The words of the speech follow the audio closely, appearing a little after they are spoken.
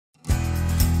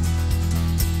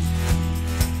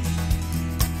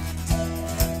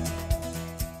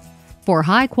For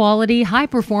high-quality,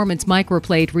 high-performance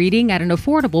microplate reading at an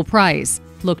affordable price,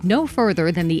 look no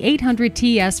further than the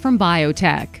 800TS from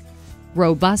Biotek.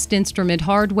 Robust instrument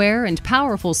hardware and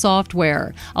powerful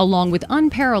software, along with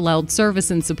unparalleled service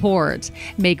and support,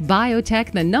 make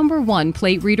Biotek the #1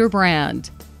 plate reader brand.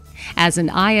 As an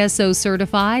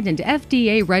ISO-certified and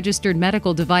FDA-registered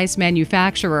medical device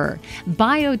manufacturer,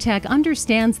 Biotek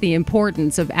understands the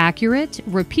importance of accurate,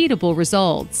 repeatable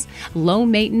results, low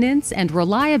maintenance, and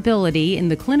reliability in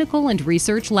the clinical and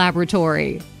research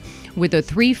laboratory. With a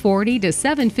 340 to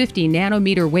 750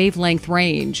 nanometer wavelength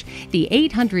range, the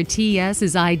 800TS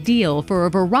is ideal for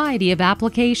a variety of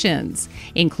applications,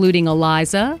 including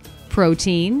ELISA,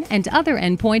 protein, and other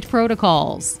endpoint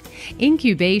protocols.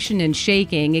 Incubation and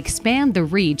shaking expand the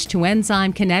reach to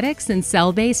enzyme kinetics and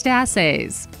cell-based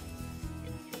assays.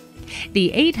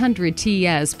 The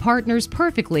 800TS partners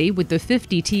perfectly with the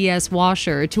 50TS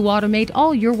washer to automate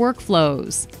all your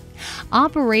workflows.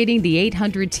 Operating the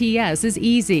 800TS is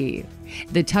easy.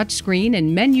 The touchscreen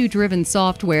and menu-driven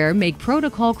software make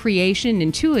protocol creation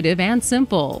intuitive and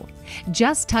simple.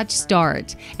 Just touch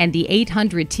Start, and the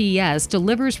 800TS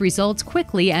delivers results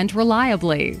quickly and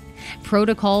reliably.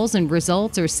 Protocols and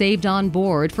results are saved on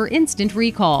board for instant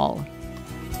recall.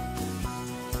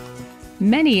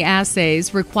 Many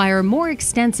assays require more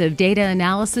extensive data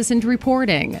analysis and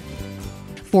reporting.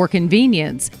 For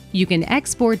convenience, you can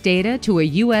export data to a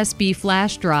USB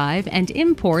flash drive and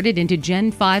import it into Gen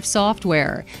 5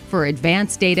 software for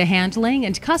advanced data handling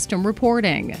and custom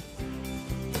reporting.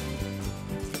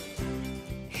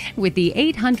 With the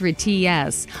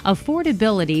 800TS,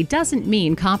 affordability doesn't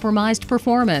mean compromised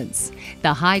performance.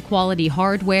 The high-quality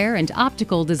hardware and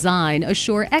optical design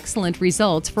assure excellent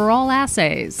results for all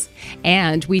assays.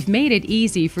 And we've made it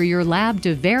easy for your lab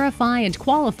to verify and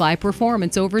qualify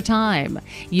performance over time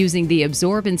using the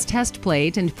absorbance test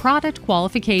plate and product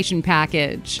qualification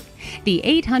package. The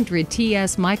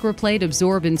 800TS microplate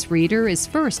absorbance reader is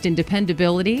first in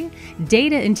dependability,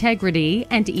 data integrity,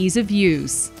 and ease of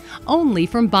use. Only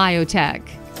from Biotek.